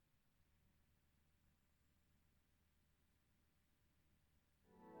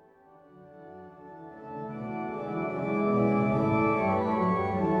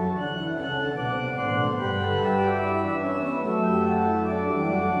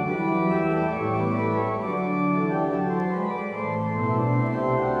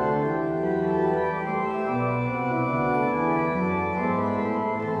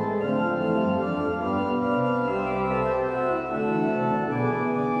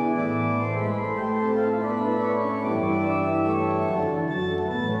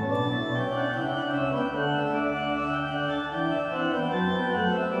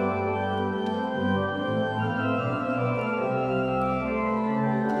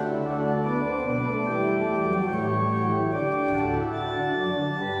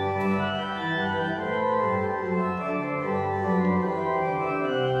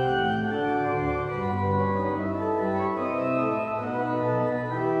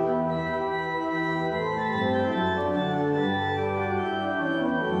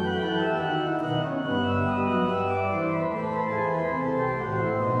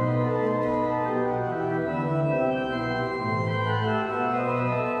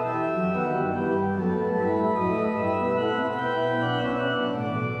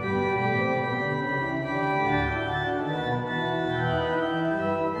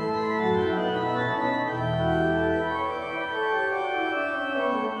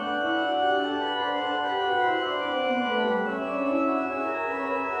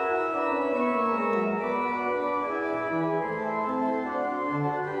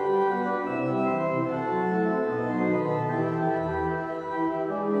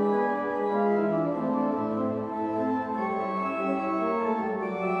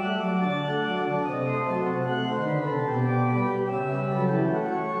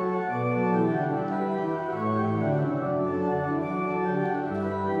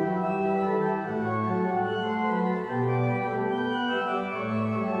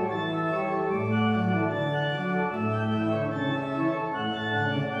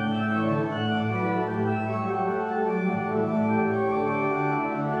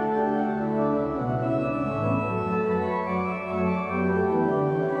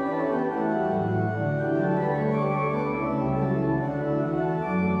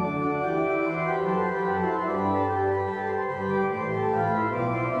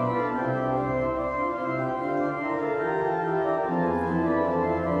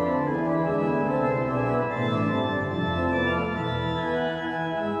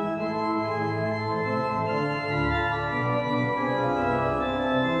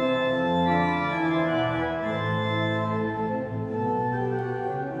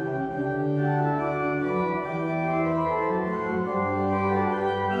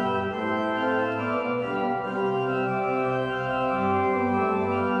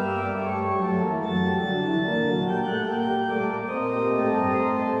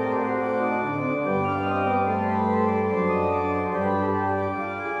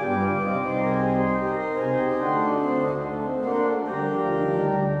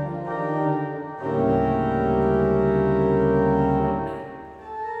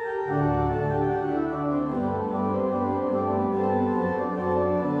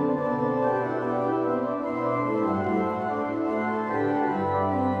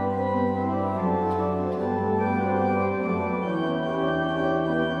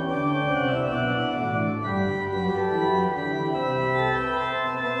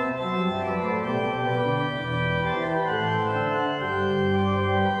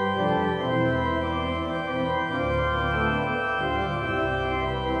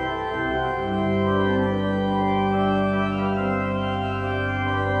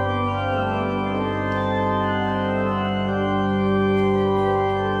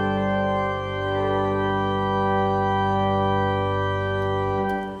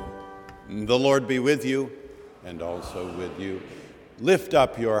The Lord be with you, and also with you. Lift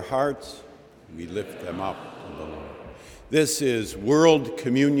up your hearts. We lift them up to the Lord. This is World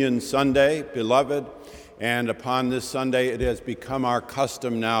Communion Sunday, beloved, and upon this Sunday it has become our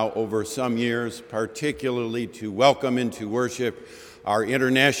custom now over some years, particularly to welcome into worship our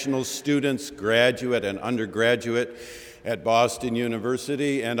international students, graduate and undergraduate at Boston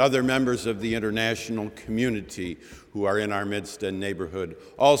University, and other members of the international community who are in our midst and neighborhood.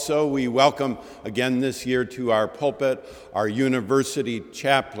 Also, we welcome again this year to our pulpit our university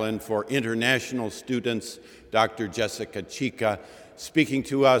chaplain for international students, Dr. Jessica Chicka, speaking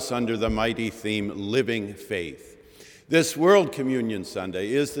to us under the mighty theme, Living Faith. This World Communion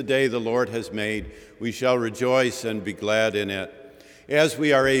Sunday is the day the Lord has made. We shall rejoice and be glad in it. As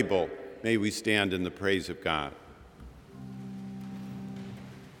we are able, may we stand in the praise of God.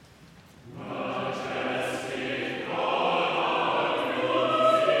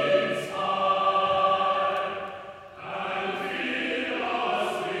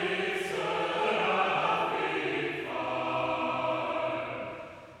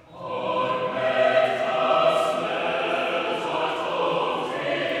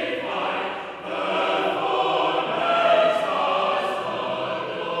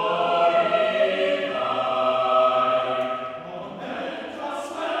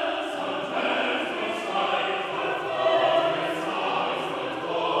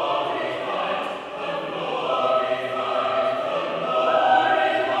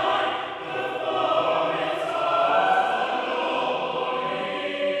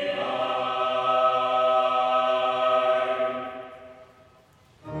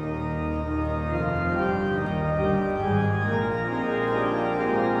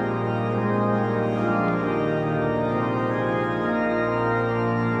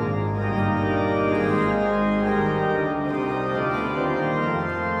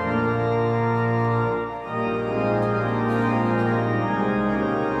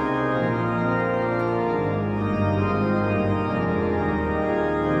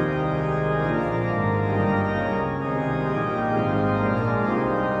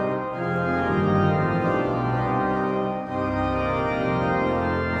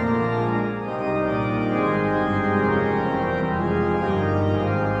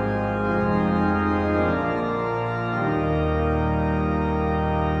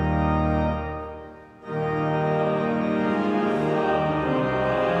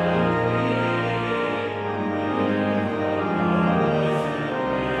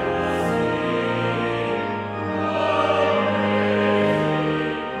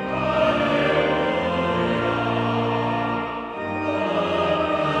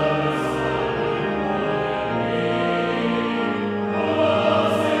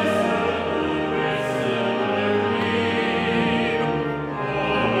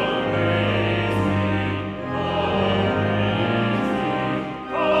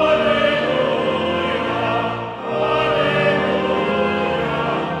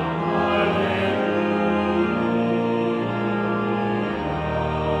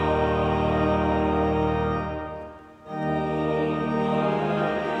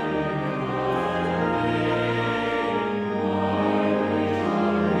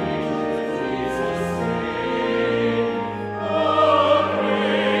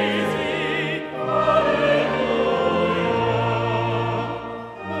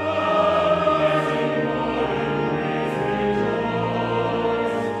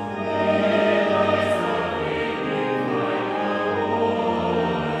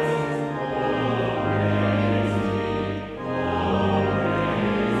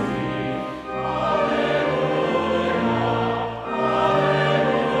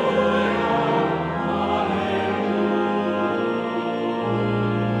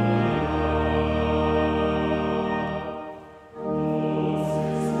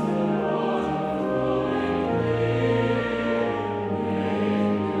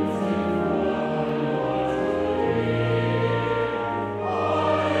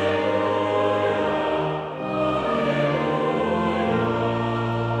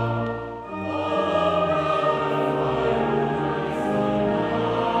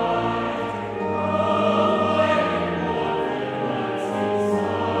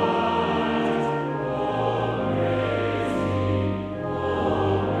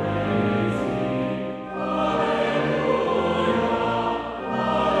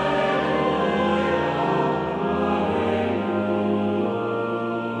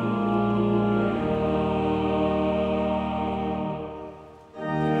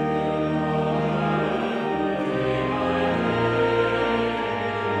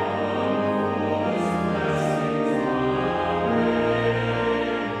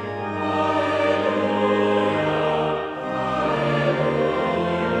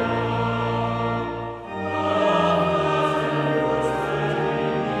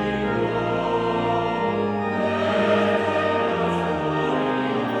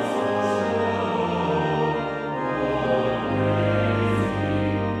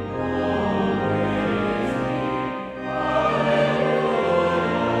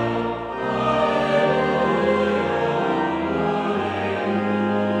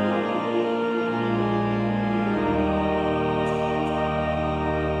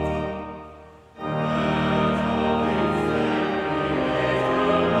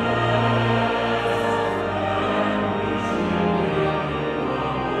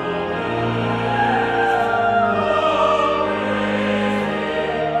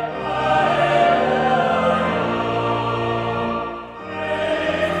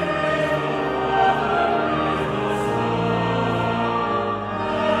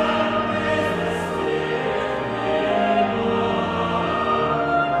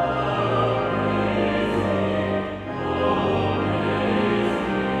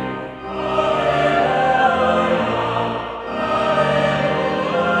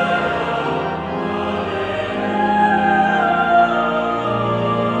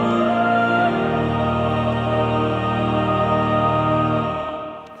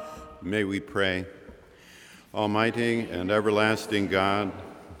 May we pray. Almighty and everlasting God,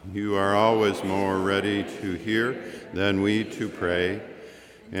 you are always more ready to hear than we to pray,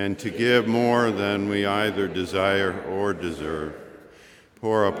 and to give more than we either desire or deserve.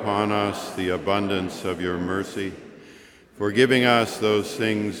 Pour upon us the abundance of your mercy, forgiving us those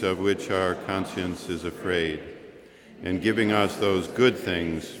things of which our conscience is afraid, and giving us those good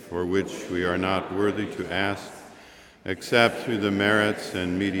things for which we are not worthy to ask, except through the merits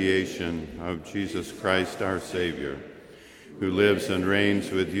and mediation of Jesus Christ our Savior, who lives and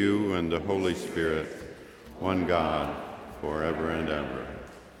reigns with you and the Holy Spirit, one God, forever and ever.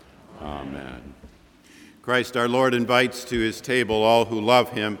 Amen. Christ our Lord invites to his table all who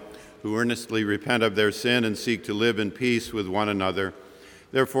love him, who earnestly repent of their sin and seek to live in peace with one another.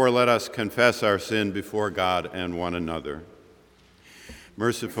 Therefore, let us confess our sin before God and one another.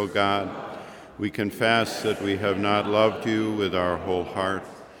 Merciful God, we confess that we have not loved you with our whole heart.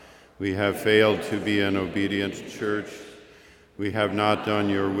 We have failed to be an obedient church. We have not done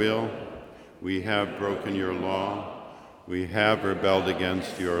your will. We have broken your law. We have rebelled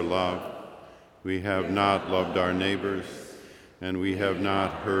against your love. We have not loved our neighbors, and we have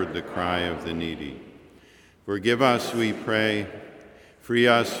not heard the cry of the needy. Forgive us, we pray. Free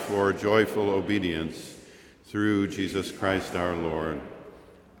us for joyful obedience through Jesus Christ our Lord.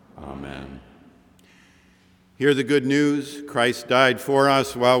 Amen. Hear the good news. Christ died for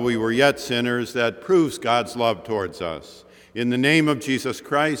us while we were yet sinners. That proves God's love towards us. In the name of Jesus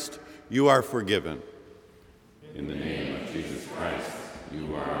Christ, you are forgiven. In the name of Jesus Christ,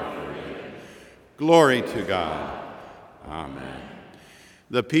 you are forgiven. Glory to God. Amen.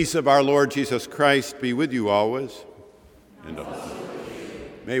 The peace of our Lord Jesus Christ be with you always, and also.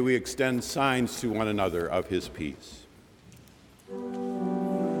 May we extend signs to one another of his peace.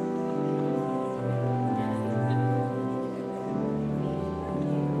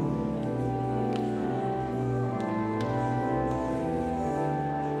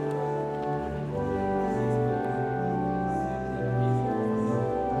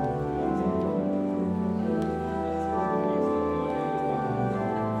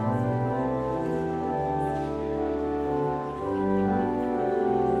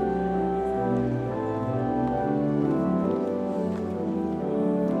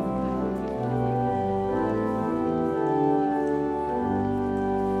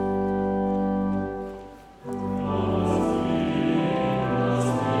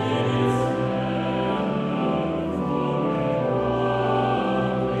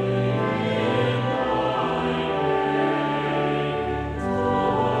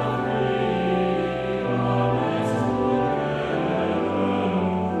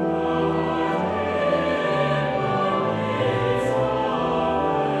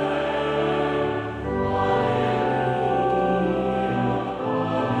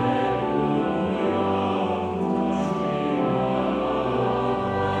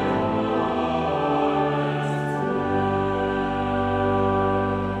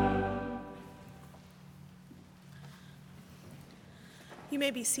 You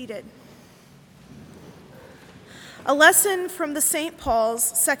may be seated. A lesson from the St. Paul's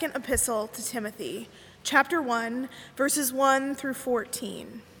second epistle to Timothy, chapter 1, verses 1 through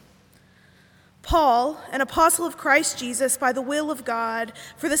 14. Paul, an apostle of Christ Jesus by the will of God,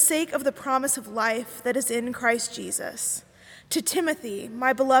 for the sake of the promise of life that is in Christ Jesus. To Timothy,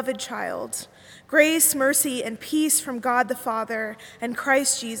 my beloved child, grace, mercy, and peace from God the Father and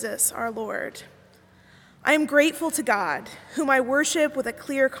Christ Jesus our Lord. I am grateful to God, whom I worship with a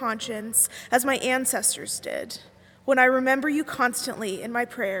clear conscience, as my ancestors did, when I remember you constantly in my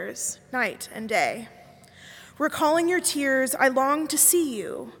prayers, night and day. Recalling your tears, I long to see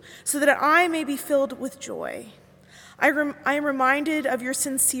you, so that I may be filled with joy. I am reminded of your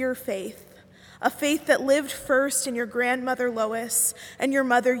sincere faith, a faith that lived first in your grandmother Lois and your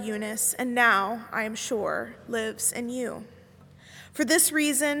mother Eunice, and now, I am sure, lives in you. For this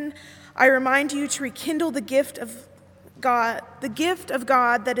reason, I remind you to rekindle the gift of God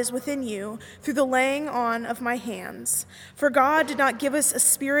that is within you through the laying on of my hands. For God did not give us a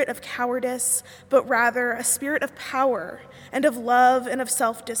spirit of cowardice, but rather a spirit of power and of love and of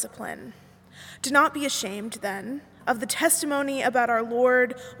self-discipline. Do not be ashamed, then, of the testimony about our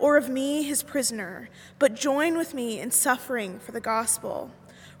Lord or of me, his prisoner, but join with me in suffering for the gospel,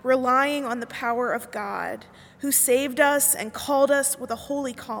 relying on the power of God, who saved us and called us with a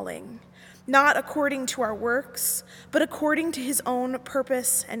holy calling, not according to our works, but according to his own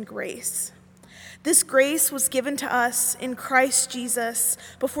purpose and grace. This grace was given to us in Christ Jesus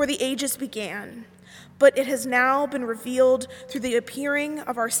before the ages began, but it has now been revealed through the appearing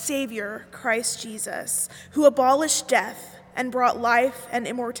of our Savior, Christ Jesus, who abolished death and brought life and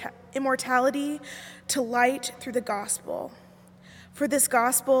immortality to light through the gospel. For this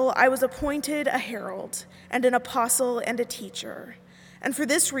gospel I was appointed a herald and an apostle and a teacher, and for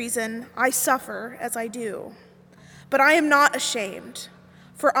this reason I suffer as I do. But I am not ashamed,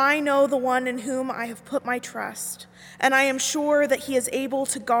 for I know the one in whom I have put my trust, and I am sure that he is able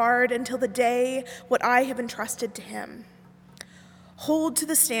to guard until the day what I have entrusted to him. Hold to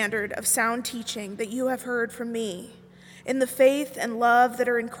the standard of sound teaching that you have heard from me, in the faith and love that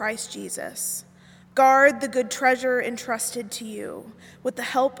are in Christ Jesus. Guard the good treasure entrusted to you, with the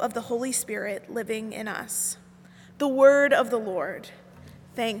help of the Holy Spirit living in us. The word of the Lord.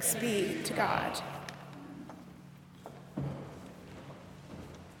 Thanks be to God.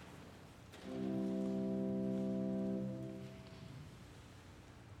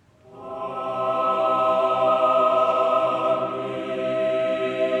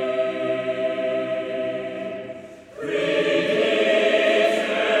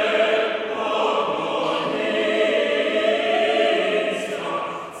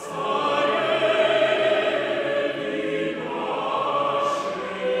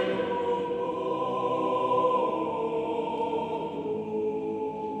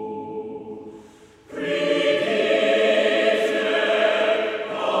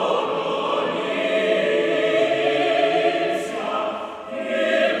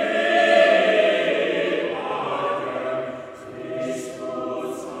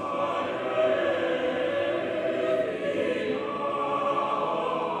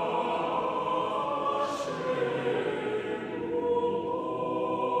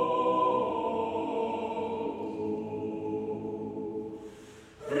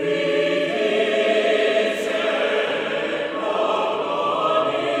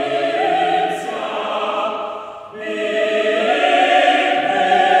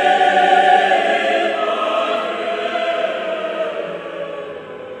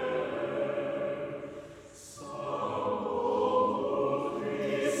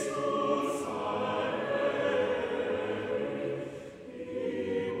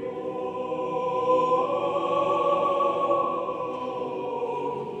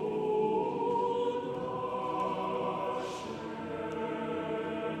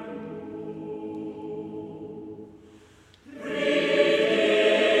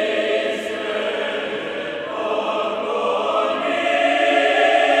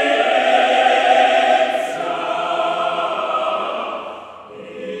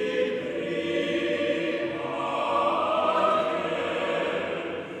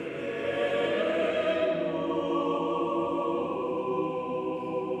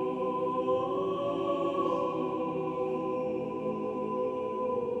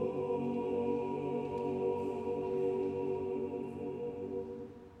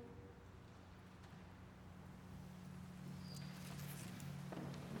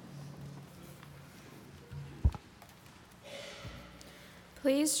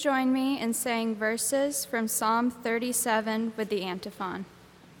 Please join me in saying verses from Psalm 37 with the antiphon.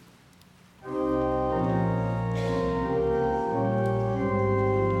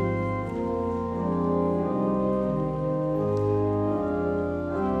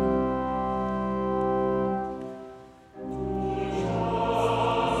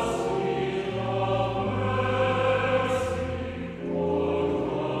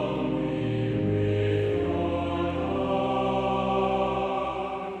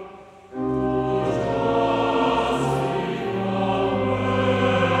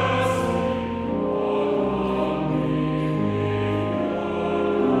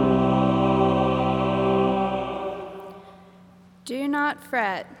 Do not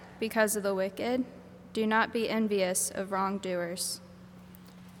fret because of the wicked. Do not be envious of wrongdoers.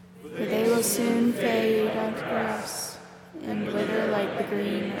 For they will soon fade like grass and wither like the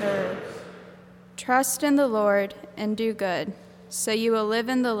green herb. Trust in the Lord and do good, so you will live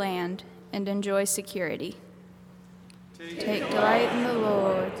in the land and enjoy security. Take delight in the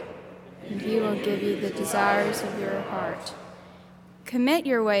Lord, and he will give you the desires of your heart. Commit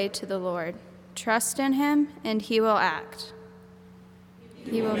your way to the Lord. Trust in him, and he will act.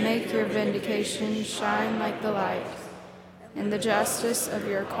 He will make your vindication shine like the light, and the justice of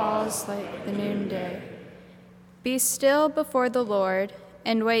your cause like the noonday. Be still before the Lord,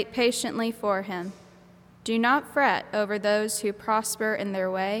 and wait patiently for him. Do not fret over those who prosper in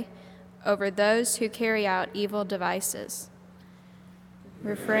their way, over those who carry out evil devices.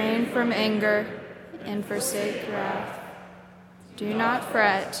 Refrain from anger and forsake wrath. Do not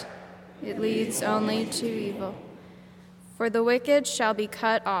fret, it leads only to evil. For the wicked shall be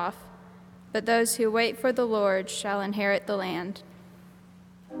cut off, but those who wait for the Lord shall inherit the land.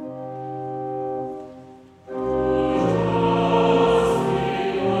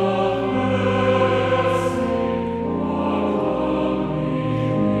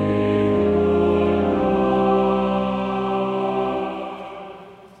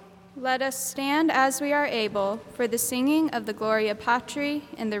 Let us stand as we are able for the singing of the Gloria Patri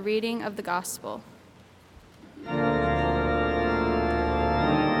and the reading of the Gospel.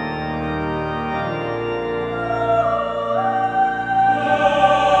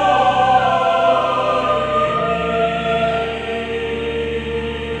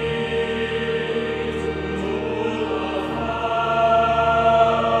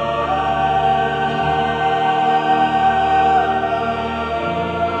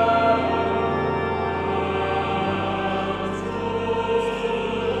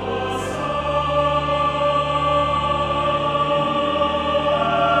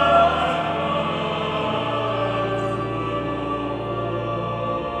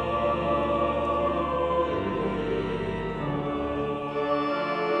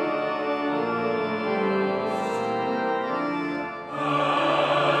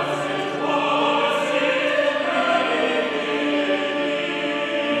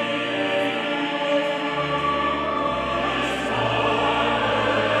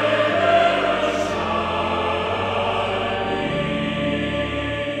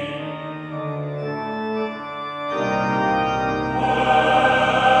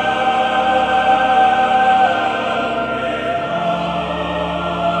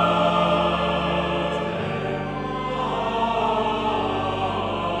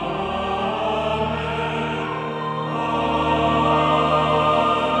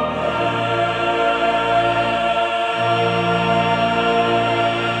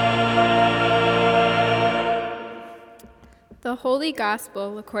 The Holy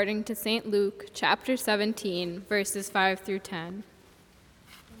Gospel according to St. Luke, chapter 17, verses 5 through 10.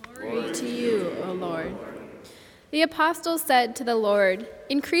 Glory to you, O Lord. The apostles said to the Lord,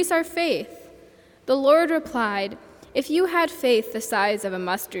 "Increase our faith." The Lord replied, "If you had faith the size of a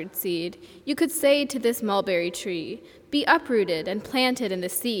mustard seed, you could say to this mulberry tree, 'Be uprooted and planted in the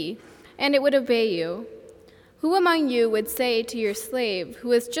sea,' and it would obey you. Who among you would say to your slave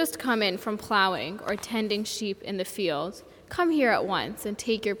who has just come in from plowing or tending sheep in the field, 'Come here at once and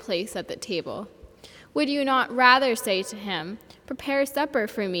take your place at the table'? Would you not rather say to him, 'Prepare supper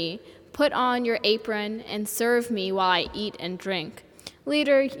for me, put on your apron, and serve me while I eat and drink.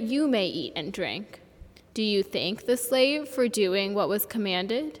 Later you may eat and drink'? Do you thank the slave for doing what was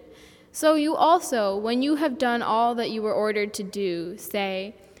commanded? So you also, when you have done all that you were ordered to do,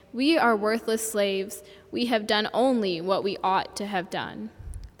 say, 'We are worthless slaves. We have done only what we ought to have done.'"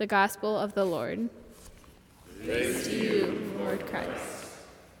 The Gospel of the Lord. Praise to you, Lord Christ.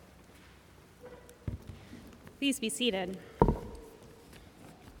 Please be seated.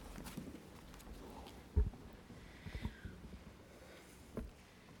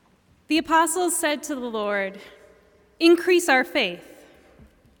 The apostles said to the Lord, "Increase our faith."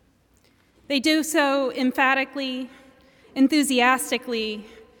 They do so emphatically, enthusiastically,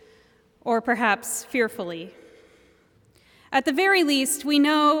 or perhaps fearfully. At the very least, we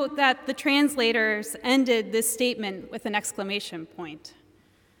know that the translators ended this statement with an exclamation point.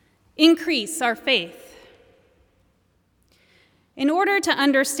 Increase our faith. In order to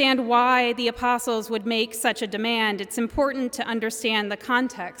understand why the apostles would make such a demand, it's important to understand the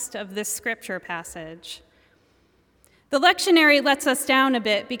context of this scripture passage. The lectionary lets us down a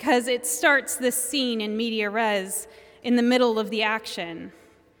bit because it starts this scene in media res in the middle of the action.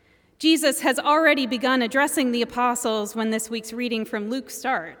 Jesus has already begun addressing the apostles when this week's reading from Luke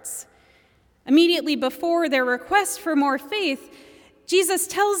starts. Immediately before their request for more faith, Jesus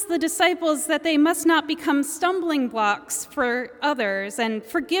tells the disciples that they must not become stumbling blocks for others and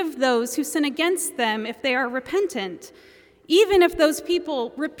forgive those who sin against them if they are repentant, even if those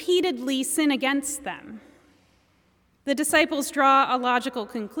people repeatedly sin against them. The disciples draw a logical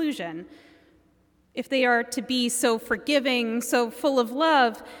conclusion. If they are to be so forgiving, so full of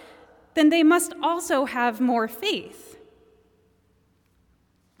love, then they must also have more faith.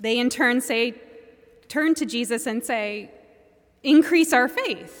 They in turn turn to Jesus and say, "Increase our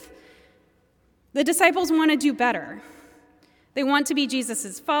faith." The disciples want to do better. They want to be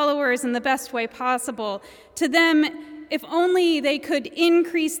Jesus' followers in the best way possible. To them, if only they could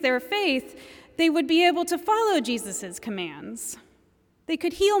increase their faith, they would be able to follow Jesus' commands. They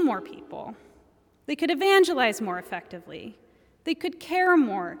could heal more people. They could evangelize more effectively. They could care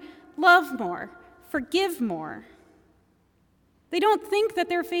more, love more, forgive more. They don't think that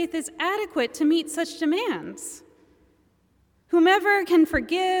their faith is adequate to meet such demands. Whomever can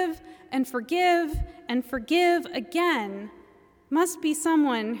forgive and forgive and forgive again must be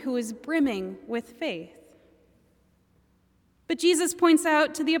someone who is brimming with faith. But Jesus points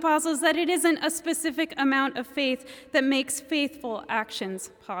out to the apostles that it isn't a specific amount of faith that makes faithful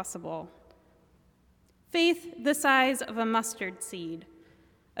actions possible. Faith the size of a mustard seed,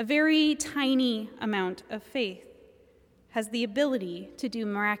 A very tiny amount of faith has the ability to do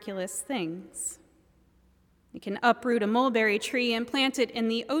miraculous things. It can uproot a mulberry tree and plant it in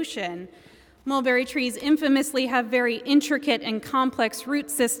the ocean. Mulberry trees infamously have very intricate and complex root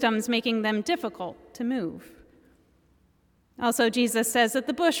systems, making them difficult to move. Also, Jesus says that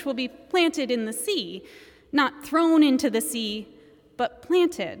the bush will be planted in the sea, not thrown into the sea, but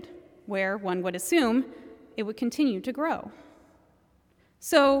planted, where one would assume it would continue to grow.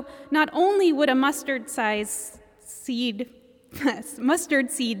 So not only would a mustard seed-sized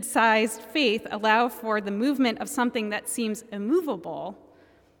faith allow for the movement of something that seems immovable,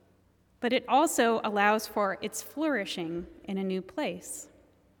 but it also allows for its flourishing in a new place.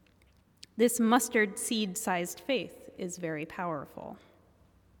 This mustard seed-sized faith is very powerful.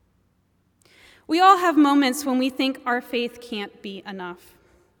 We all have moments when we think our faith can't be enough.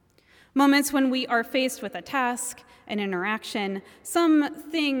 Moments when we are faced with a task, an interaction,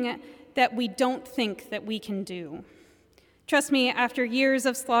 something that we don't think that we can do. Trust me, after years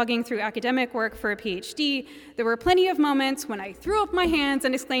of slogging through academic work for a PhD, there were plenty of moments when I threw up my hands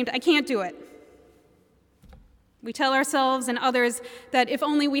and exclaimed, "I can't do it." We tell ourselves and others that if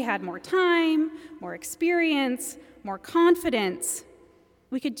only we had more time, more experience, more confidence,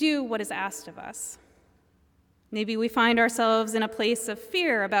 we could do what is asked of us. Maybe we find ourselves in a place of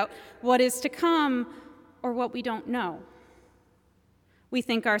fear about what is to come or what we don't know. We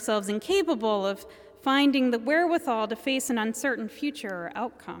think ourselves incapable of finding the wherewithal to face an uncertain future or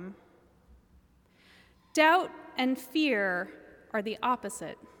outcome. Doubt and fear are the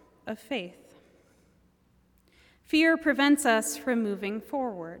opposite of faith. Fear prevents us from moving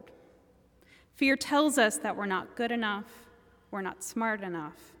forward. Fear tells us that we're not good enough, we're not smart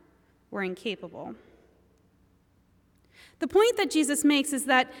enough, we're incapable. The point that Jesus makes is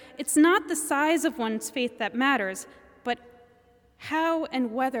that it's not the size of one's faith that matters, but how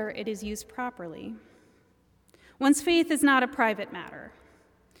and whether it is used properly. One's faith is not a private matter.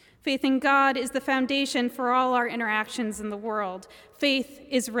 Faith in God is the foundation for all our interactions in the world. Faith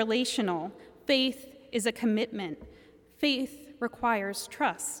is relational. Faith is a commitment. Faith requires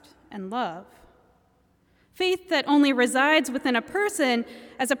trust and love. Faith that only resides within a person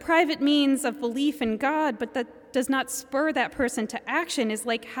as a private means of belief in God, but that does not spur that person to action, is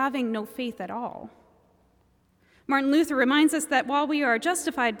like having no faith at all. Martin Luther reminds us that while we are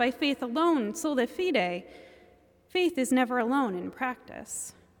justified by faith alone, sola fide, faith is never alone in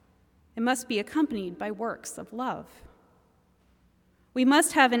practice. It must be accompanied by works of love. We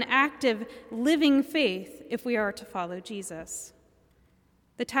must have an active, living faith if we are to follow Jesus.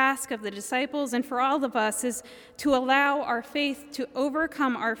 The task of the disciples and for all of us is to allow our faith to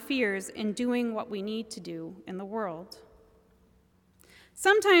overcome our fears in doing what we need to do in the world.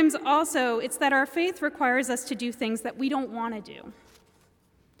 Sometimes also it's that our faith requires us to do things that we don't want to do.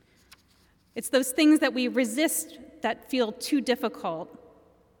 It's those things that we resist that feel too difficult.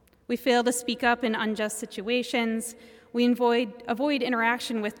 We fail to speak up in unjust situations. We avoid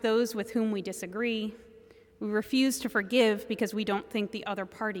interaction with those with whom we disagree. We refuse to forgive because we don't think the other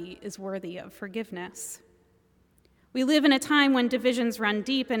party is worthy of forgiveness. We live in a time when divisions run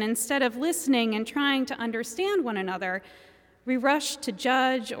deep, and instead of listening and trying to understand one another, we rush to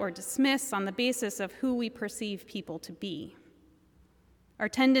judge or dismiss on the basis of who we perceive people to be. Our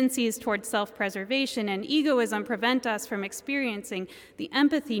tendencies toward self-preservation and egoism prevent us from experiencing the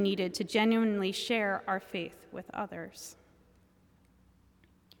empathy needed to genuinely share our faith with others.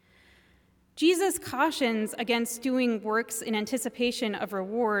 Jesus cautions against doing works in anticipation of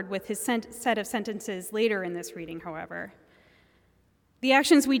reward with his set of sentences later in this reading, however. The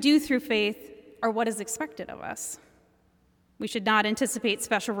actions we do through faith are what is expected of us. We should not anticipate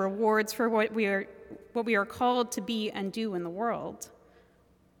special rewards for what we are called to be and do in the world.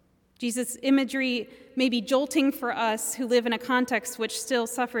 Jesus' imagery may be jolting for us who live in a context which still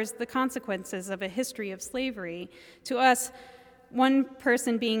suffers the consequences of a history of slavery. To us, one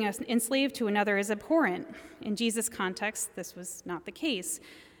person being enslaved to another is abhorrent. In Jesus' context, this was not the case.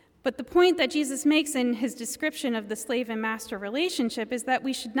 But the point that Jesus makes in his description of the slave and master relationship is that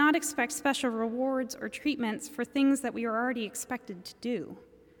we should not expect special rewards or treatments for things that we are already expected to do.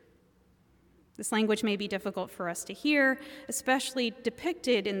 This language may be difficult for us to hear, especially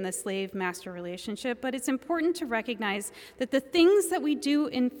depicted in the slave-master relationship, but it's important to recognize that the things that we do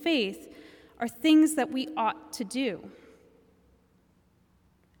in faith are things that we ought to do.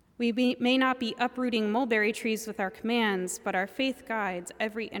 We may not be uprooting mulberry trees with our commands, but our faith guides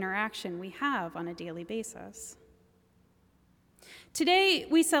every interaction we have on a daily basis. Today,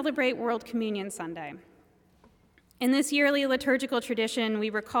 we celebrate World Communion Sunday. In this yearly liturgical tradition,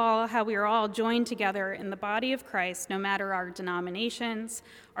 we recall how we are all joined together in the body of Christ, no matter our denominations,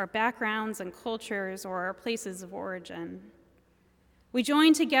 our backgrounds and cultures, or our places of origin. We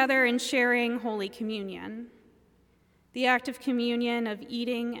join together in sharing Holy Communion. The act of communion, of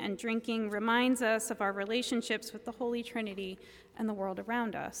eating and drinking, reminds us of our relationships with the Holy Trinity and the world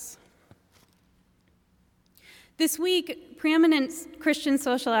around us. This week, preeminent Christian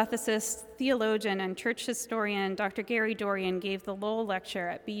social ethicist, theologian, and church historian Dr. Gary Dorian gave the Lowell Lecture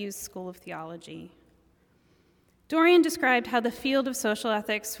at BU's School of Theology. Dorian described how the field of social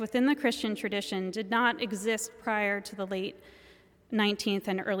ethics within the Christian tradition did not exist prior to the late 19th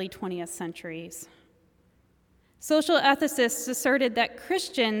and early 20th centuries. Social ethicists asserted that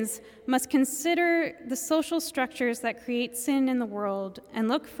Christians must consider the social structures that create sin in the world and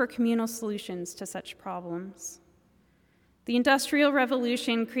look for communal solutions to such problems. The Industrial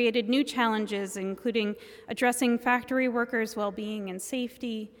Revolution created new challenges, including addressing factory workers' well-being and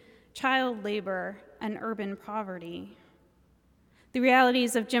safety, child labor, and urban poverty. The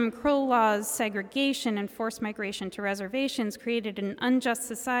realities of Jim Crow laws, segregation, and forced migration to reservations created an unjust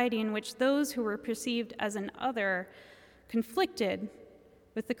society in which those who were perceived as an other conflicted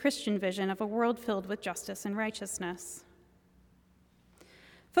with the Christian vision of a world filled with justice and righteousness.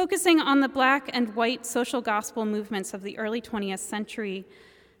 Focusing on the Black and white social gospel movements of the early 20th century,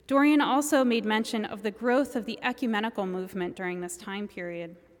 Dorian also made mention of the growth of the ecumenical movement during this time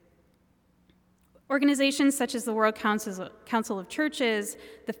period. Organizations such as the World Council of Churches,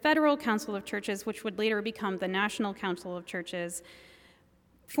 the Federal Council of Churches, which would later become the National Council of Churches,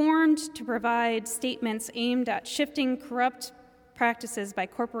 formed to provide statements aimed at shifting corrupt practices by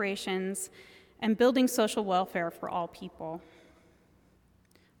corporations and building social welfare for all people.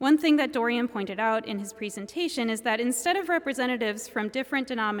 One thing that Dorian pointed out in his presentation is that instead of representatives from different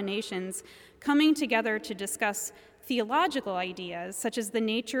denominations coming together to discuss theological ideas, such as the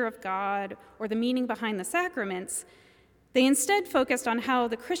nature of God or the meaning behind the sacraments, they instead focused on how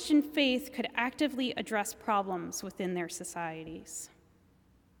the Christian faith could actively address problems within their societies.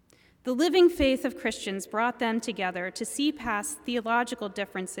 The living faith of Christians brought them together to see past theological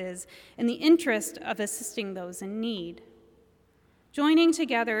differences in the interest of assisting those in need. Joining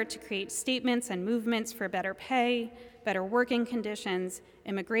together to create statements and movements for better pay, better working conditions,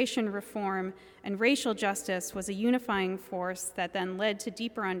 immigration reform, and racial justice was a unifying force that then led to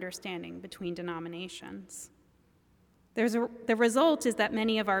deeper understanding between denominations. The result is that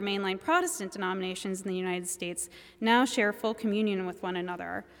many of our mainline Protestant denominations in the United States now share full communion with one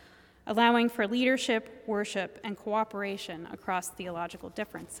another, allowing for leadership, worship, and cooperation across theological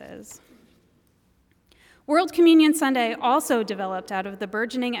differences. World Communion Sunday also developed out of the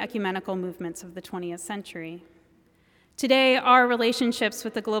burgeoning ecumenical movements of the 20th century. Today, our relationships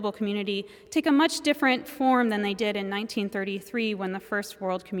with the global community take a much different form than they did in 1933 when the first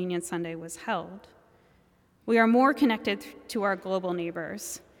World Communion Sunday was held. We are more connected to our global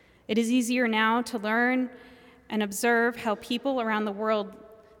neighbors. It is easier now to learn and observe how people around the world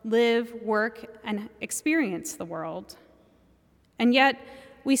live, work, and experience the world. And yet,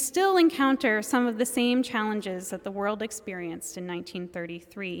 we still encounter some of the same challenges that the world experienced in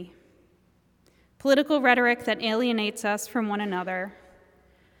 1933. Political rhetoric that alienates us from one another,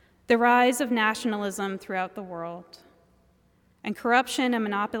 the rise of nationalism throughout the world, and corruption and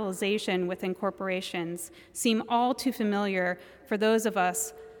monopolization within corporations seem all too familiar for those of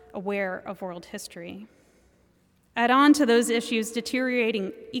us aware of world history. Add on to those issues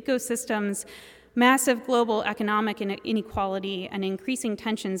deteriorating ecosystems, massive global economic inequality, and increasing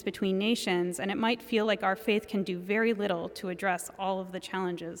tensions between nations, and it might feel like our faith can do very little to address all of the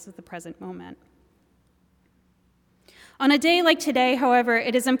challenges of the present moment. On a day like today, however,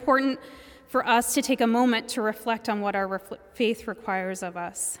 it is important for us to take a moment to reflect on what our faith requires of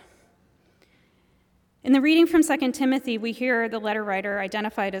us. In the reading from 2 Timothy, we hear the letter writer,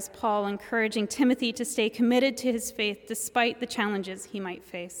 identified as Paul, encouraging Timothy to stay committed to his faith despite the challenges he might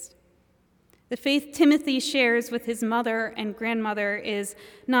face. The faith Timothy shares with his mother and grandmother is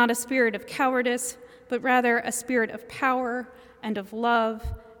not a spirit of cowardice, but rather a spirit of power and of love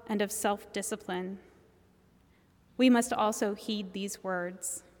and of self-discipline. We must also heed these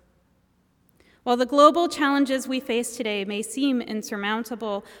words. While the global challenges we face today may seem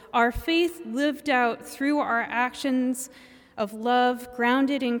insurmountable, our faith lived out through our actions of love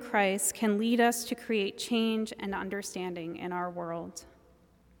grounded in Christ can lead us to create change and understanding in our world.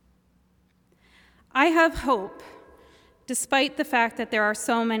 I have hope, despite the fact that there are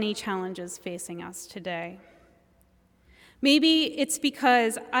so many challenges facing us today. Maybe it's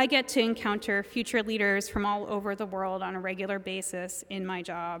because I get to encounter future leaders from all over the world on a regular basis in my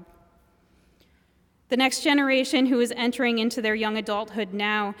job. The next generation who is entering into their young adulthood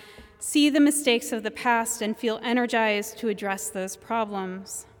now see the mistakes of the past and feel energized to address those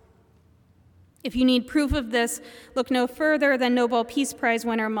problems. If you need proof of this, look no further than Nobel Peace Prize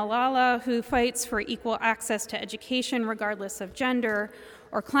winner Malala, who fights for equal access to education regardless of gender,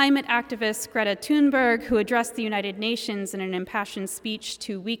 or climate activist Greta Thunberg, who addressed the United Nations in an impassioned speech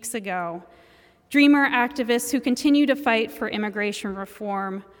 2 weeks ago, dreamer activists who continue to fight for immigration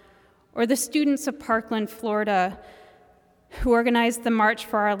reform, or the students of Parkland, Florida, who organized the March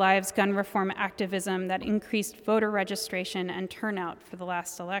for Our Lives gun reform activism that increased voter registration and turnout for the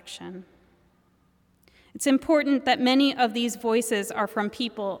last election. It's important that many of these voices are from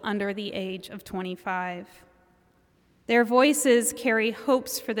people under the age of 25. Their voices carry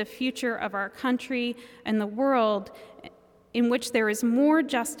hopes for the future of our country and the world in which there is more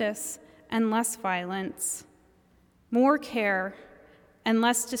justice and less violence, more care and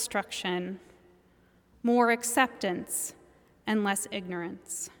less destruction, more acceptance and less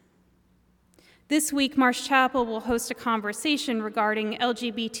ignorance. This week, Marsh Chapel will host a conversation regarding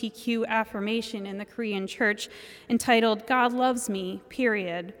LGBTQ affirmation in the Korean church entitled God Loves Me,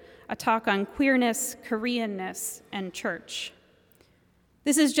 period, a talk on queerness, Koreanness, and church.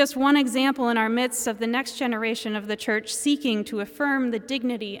 This is just one example in our midst of the next generation of the church seeking to affirm the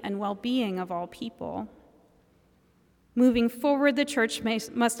dignity and well-being of all people. Moving forward, the church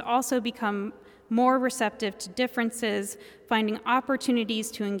must also become more receptive to differences, finding opportunities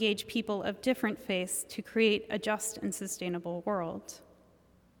to engage people of different faiths to create a just and sustainable world.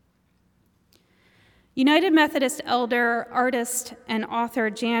 United Methodist elder, artist, and author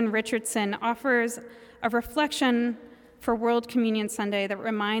Jan Richardson offers a reflection for World Communion Sunday that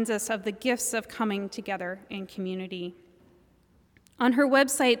reminds us of the gifts of coming together in community. On her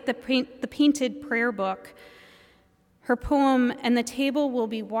website, the Painted Prayer Book, her poem, "And the Table Will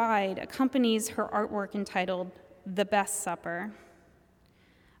Be Wide," accompanies her artwork entitled The Best Supper,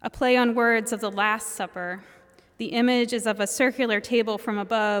 a play on words of the Last Supper. The image is of a circular table from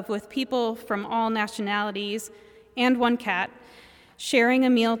above with people from all nationalities and one cat sharing a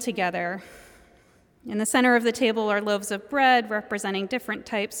meal together. In the center of the table are loaves of bread representing different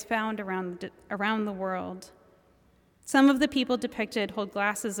types found around the world. Some of the people depicted hold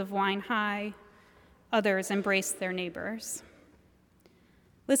glasses of wine high. Others embrace their neighbors.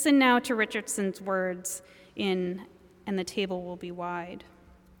 Listen now to Richardson's words in "And the Table Will Be Wide."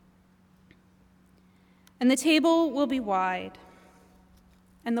 And the table will be wide,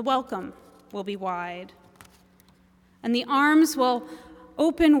 and the welcome will be wide, and the arms will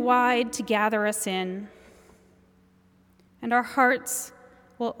open wide to gather us in, and our hearts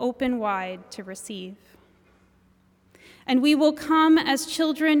will open wide to receive. And we will come as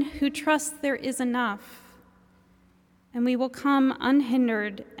children who trust there is enough, and we will come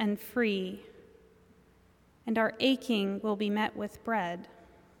unhindered and free, and our aching will be met with bread,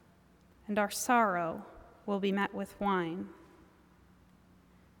 and our sorrow will be met with wine.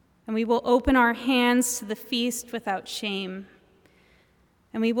 And we will open our hands to the feast without shame,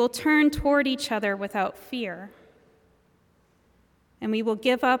 and we will turn toward each other without fear, and we will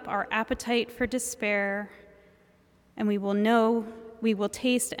give up our appetite for despair, and we will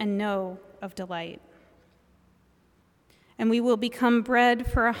taste and know of delight. And we will become bread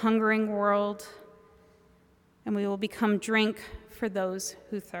for a hungering world, and we will become drink for those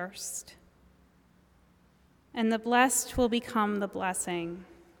who thirst. And the blessed will become the blessing,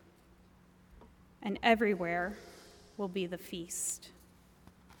 and everywhere will be the feast.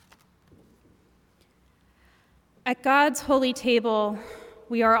 At God's holy table,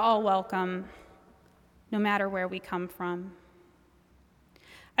 we are all welcome, no matter where we come from.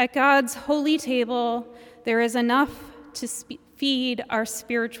 At God's holy table, there is enough to feed our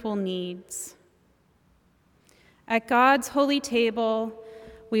spiritual needs. At God's holy table,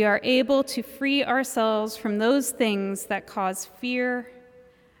 we are able to free ourselves from those things that cause fear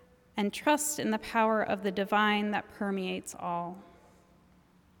and trust in the power of the divine that permeates all.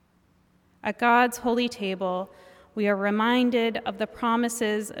 At God's holy table, we are reminded of the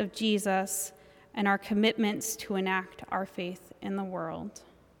promises of Jesus and our commitments to enact our faith in the world.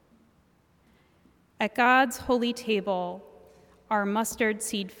 At God's holy table, our mustard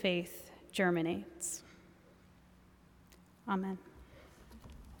seed faith germinates. Amen.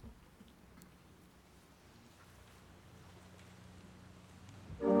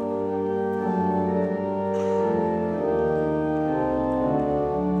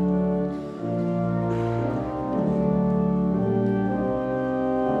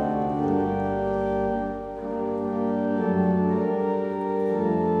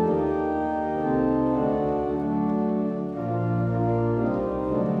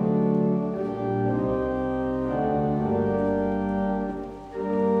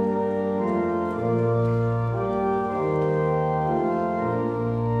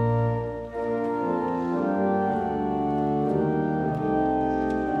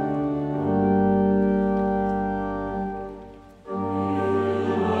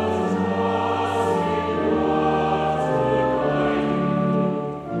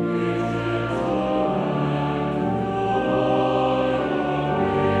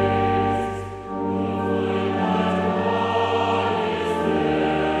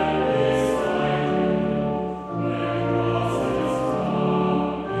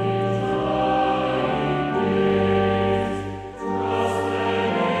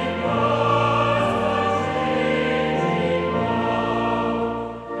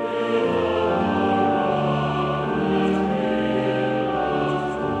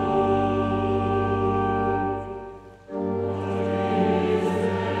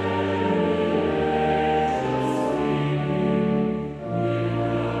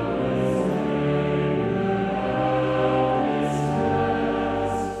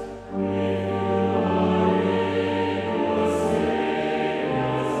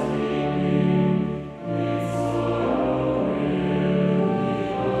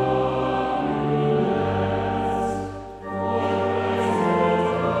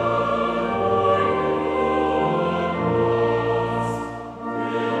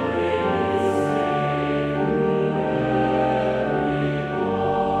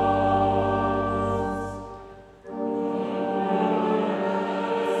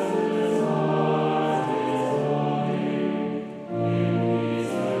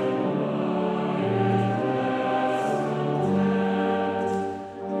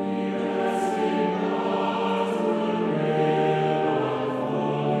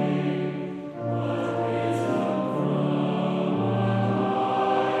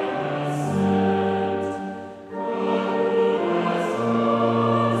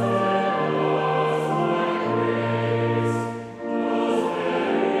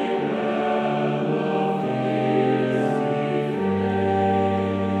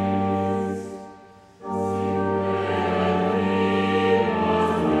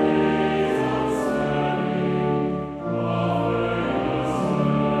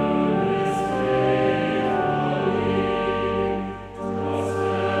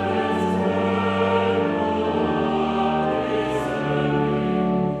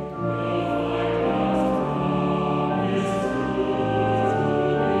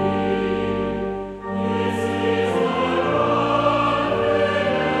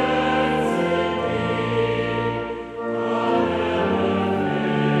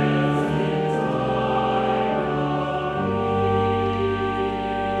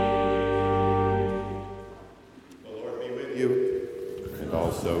 and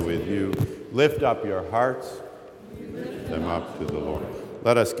also with you. Lift up your hearts, lift them up to the Lord.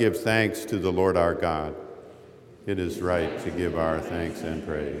 Let us give thanks to the Lord our God. It is right to give our thanks and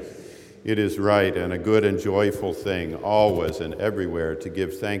praise. It is right and a good and joyful thing, always and everywhere, to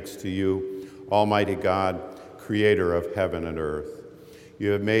give thanks to you, Almighty God, creator of heaven and earth.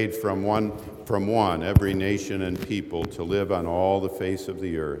 You have made from one every nation and people to live on all the face of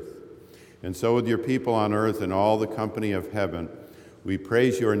the earth. And so with your people on earth and all the company of heaven, we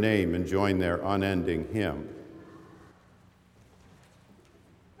praise your name and join their unending hymn.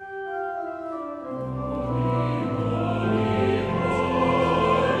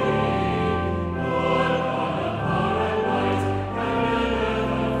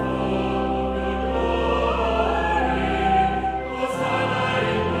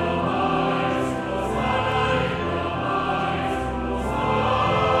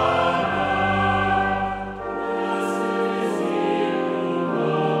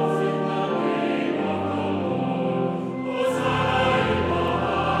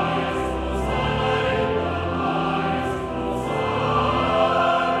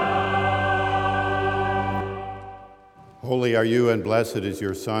 Holy are you, and blessed is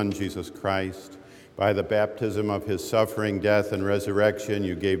your Son, Jesus Christ. By the baptism of his suffering, death, and resurrection,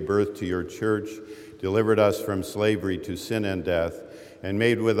 you gave birth to your church, delivered us from slavery to sin and death, and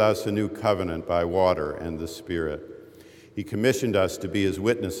made with us a new covenant by water and the Spirit. He commissioned us to be his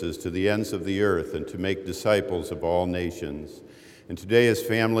witnesses to the ends of the earth and to make disciples of all nations. And today his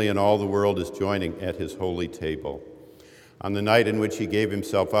family and all the world is joining at his holy table. On the night in which he gave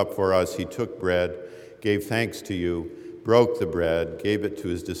himself up for us, he took bread, gave thanks to you, broke the bread, gave it to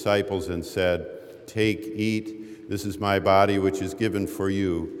his disciples, and said, "Take, eat, this is my body which is given for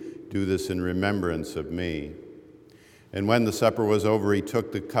you. Do this in remembrance of me." And when the supper was over, he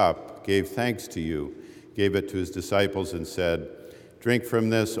took the cup, gave thanks to you, gave it to his disciples, and said, "Drink from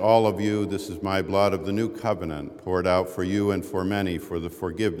this, all of you. This is my blood of the new covenant, poured out for you and for many for the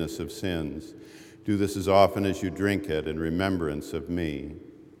forgiveness of sins. Do this as often as you drink it in remembrance of me."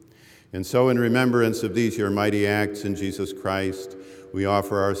 And so in remembrance of these your mighty acts in Jesus Christ, we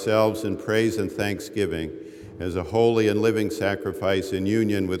offer ourselves in praise and thanksgiving as a holy and living sacrifice in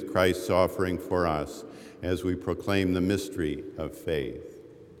union with Christ's offering for us as we proclaim the mystery of faith.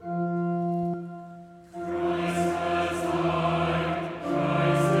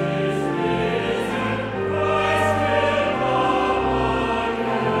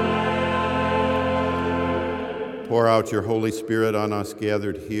 Pour out your Holy Spirit on us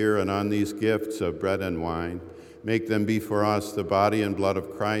gathered here and on these gifts of bread and wine. Make them be for us the body and blood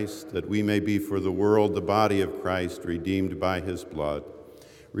of Christ, that we may be for the world the body of Christ, redeemed by his blood.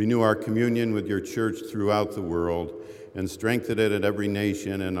 Renew our communion with your church throughout the world, and strengthen it in every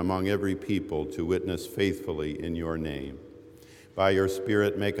nation and among every people to witness faithfully in your name. By your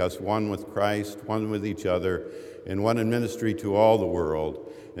Spirit, make us one with Christ, one with each other, and one in ministry to all the world,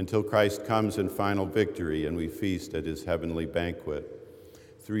 until Christ comes in final victory and we feast at his heavenly banquet.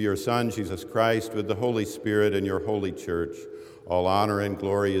 Through your Son, Jesus Christ, with the Holy Spirit and your holy church, all honor and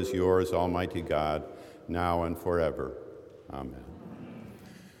glory is yours, Almighty God, now and forever. Amen.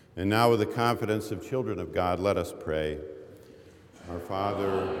 And now, with the confidence of children of God, let us pray. Our Father,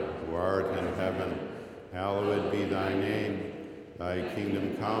 who art in heaven, hallowed be thy name. Thy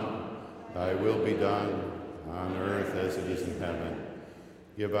kingdom come, thy will be done, on earth as it is in heaven.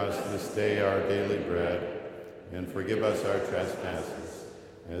 Give us this day our daily bread, and forgive us our trespasses,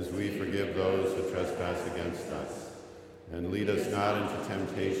 as we forgive those who trespass against us. And lead us not into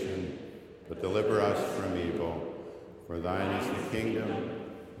temptation, but deliver us from evil. For thine is the kingdom,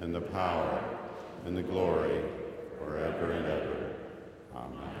 and the power, and the glory, forever and ever.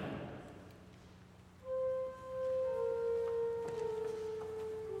 Amen.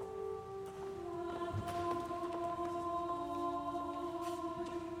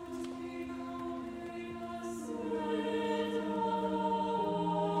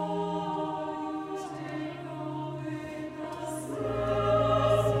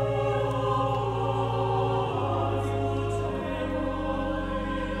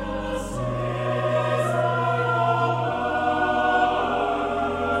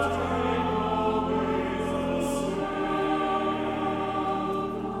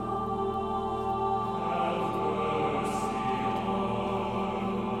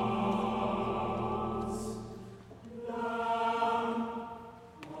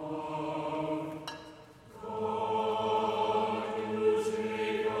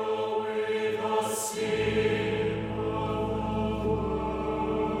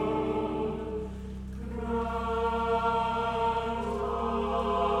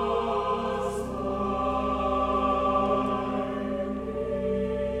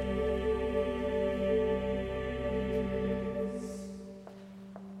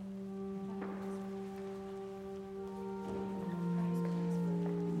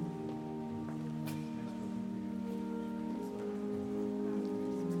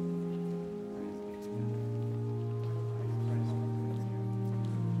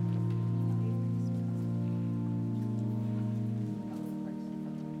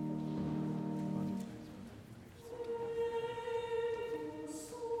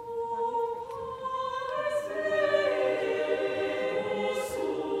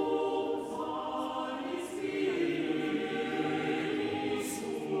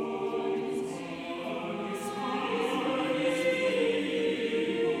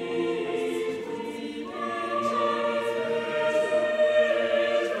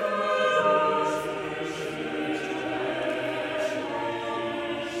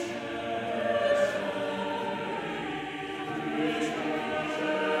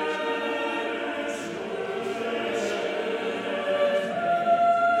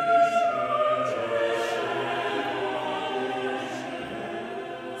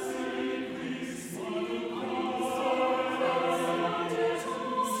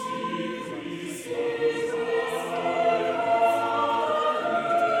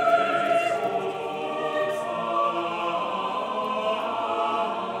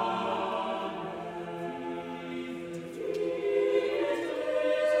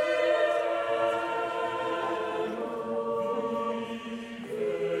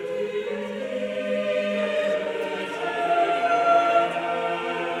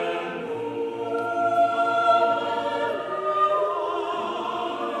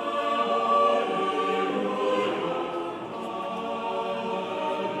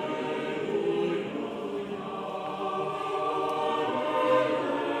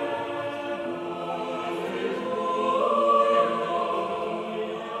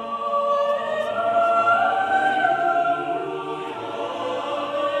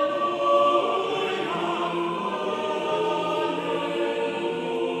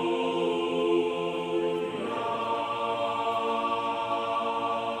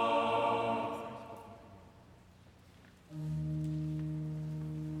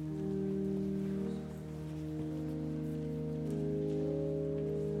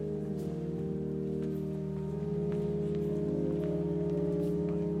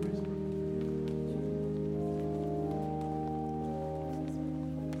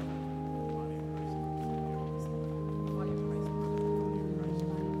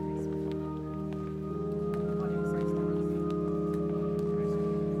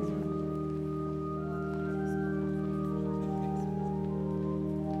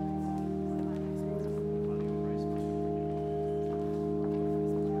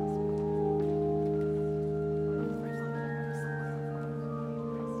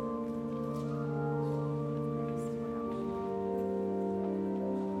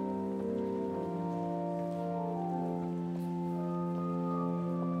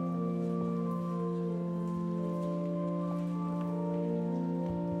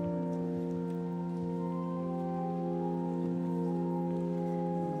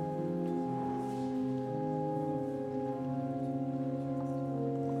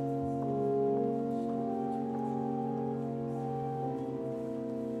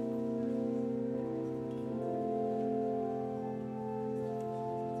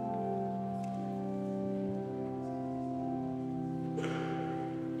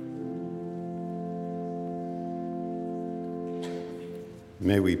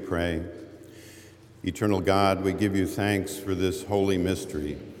 May we pray. Eternal God, we give you thanks for this holy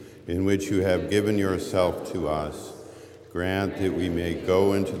mystery in which you have given yourself to us. Grant that we may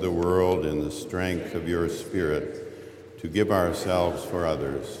go into the world in the strength of your Spirit to give ourselves for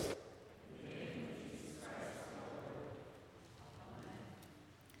others.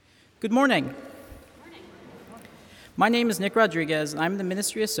 Good morning. My name is Nick Rodriguez, and I'm the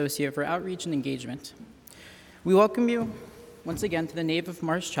Ministry Associate for Outreach and Engagement. We welcome you once again to the nave of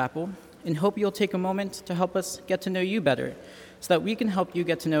Marsh Chapel and hope you'll take a moment to help us get to know you better so that we can help you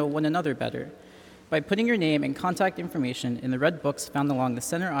get to know one another better by putting your name and contact information in the red books found along the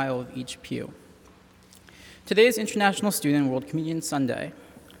center aisle of each pew. Today is International Student World Communion Sunday.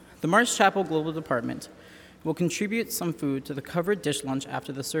 The Marsh Chapel Global Department will contribute some food to the covered dish lunch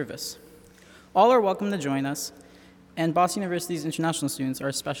after the service. All are welcome to join us, and Boston University's international students are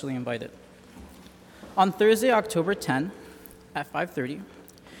especially invited. On Thursday, October 10, at 5:30,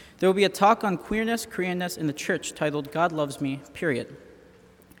 there will be a talk on queerness, Koreanness in the church titled God Loves Me, period.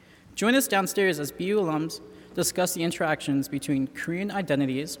 Join us downstairs as BU alums discuss the interactions between Korean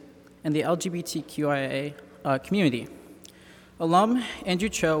identities and the LGBTQIA community. Alum Andrew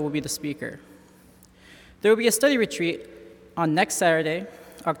Cho will be the speaker. There will be a study retreat on next Saturday,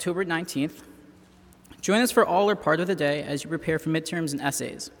 October 19th. Join us for all or part of the day as you prepare for midterms and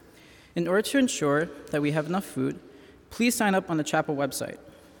essays. In order to ensure that we have enough food, please sign up on the chapel website.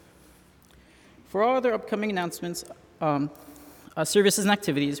 For all other upcoming announcements, services and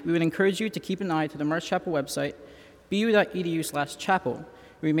activities, we would encourage you to keep an eye to the Marsh Chapel website, bu.edu/chapel,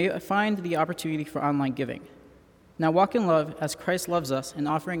 where you may find the opportunity for online giving. Now walk in love as Christ loves us in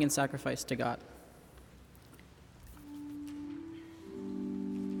offering and sacrifice to God.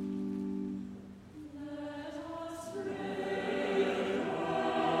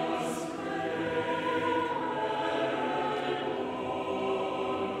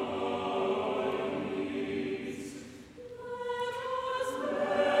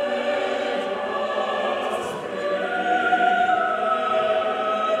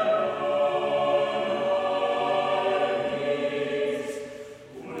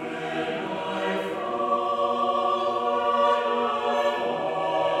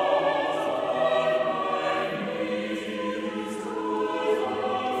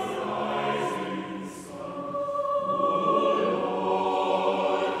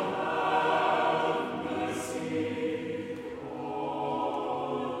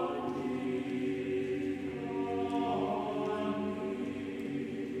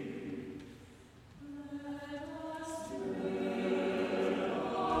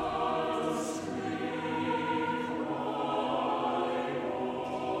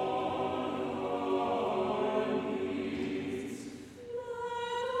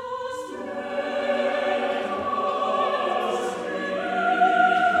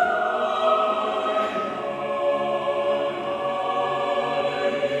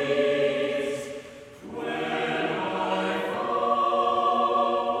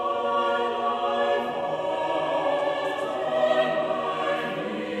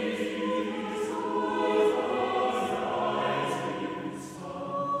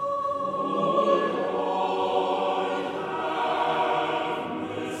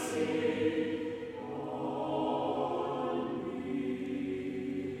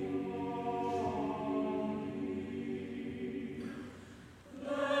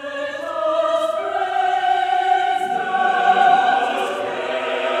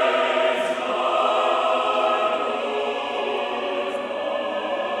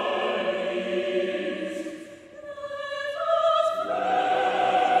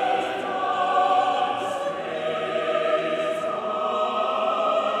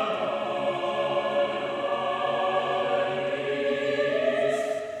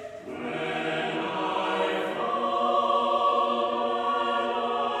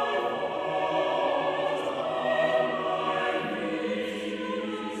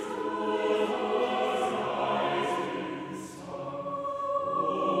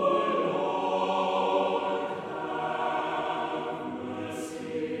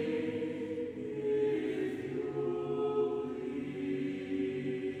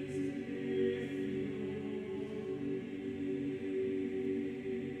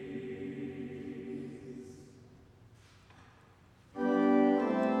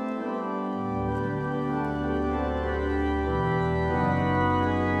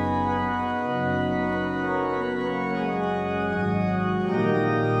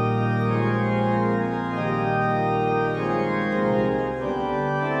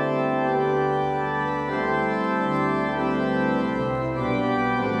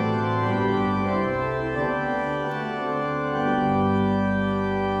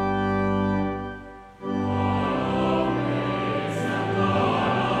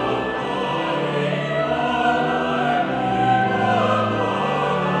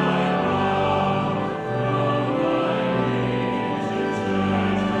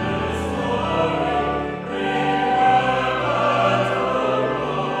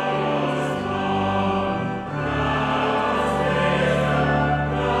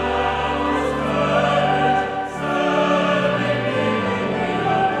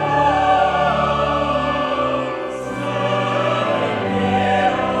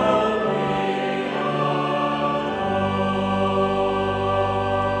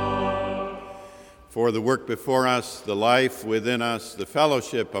 for the work before us, the life within us, the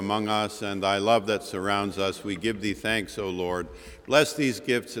fellowship among us, and thy love that surrounds us. We give thee thanks, O Lord. Bless these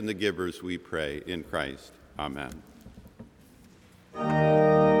gifts and the givers, we pray, in Christ. Amen.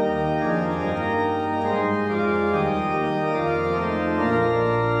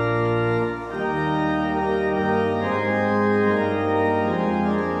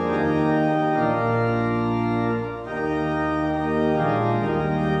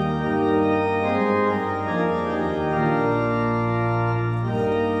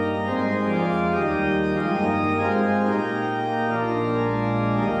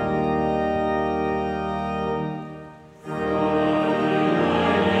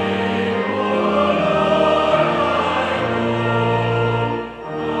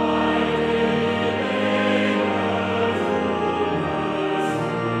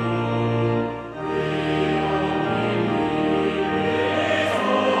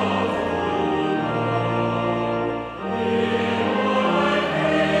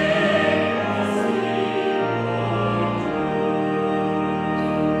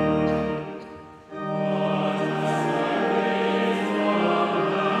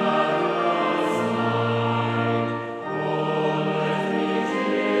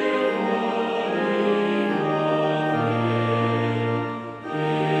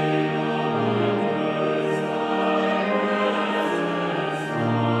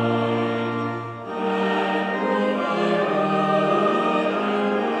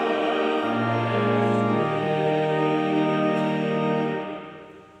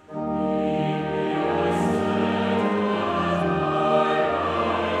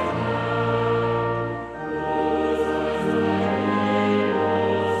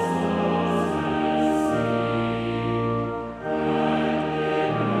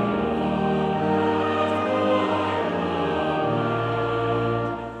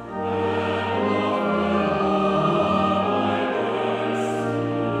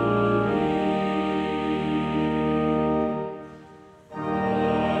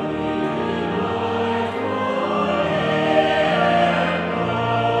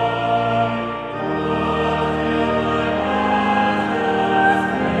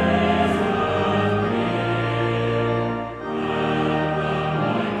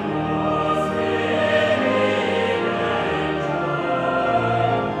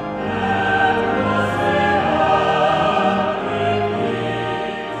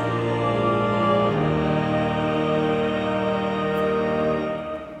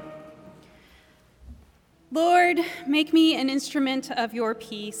 Lord, make me an instrument of your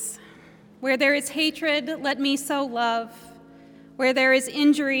peace. Where there is hatred, let me sow love. Where there is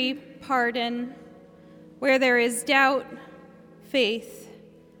injury, pardon. Where there is doubt, faith.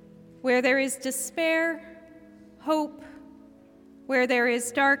 Where there is despair, hope. Where there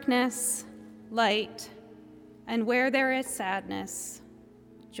is darkness, light. And where there is sadness,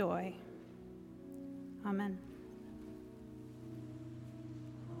 joy. Amen.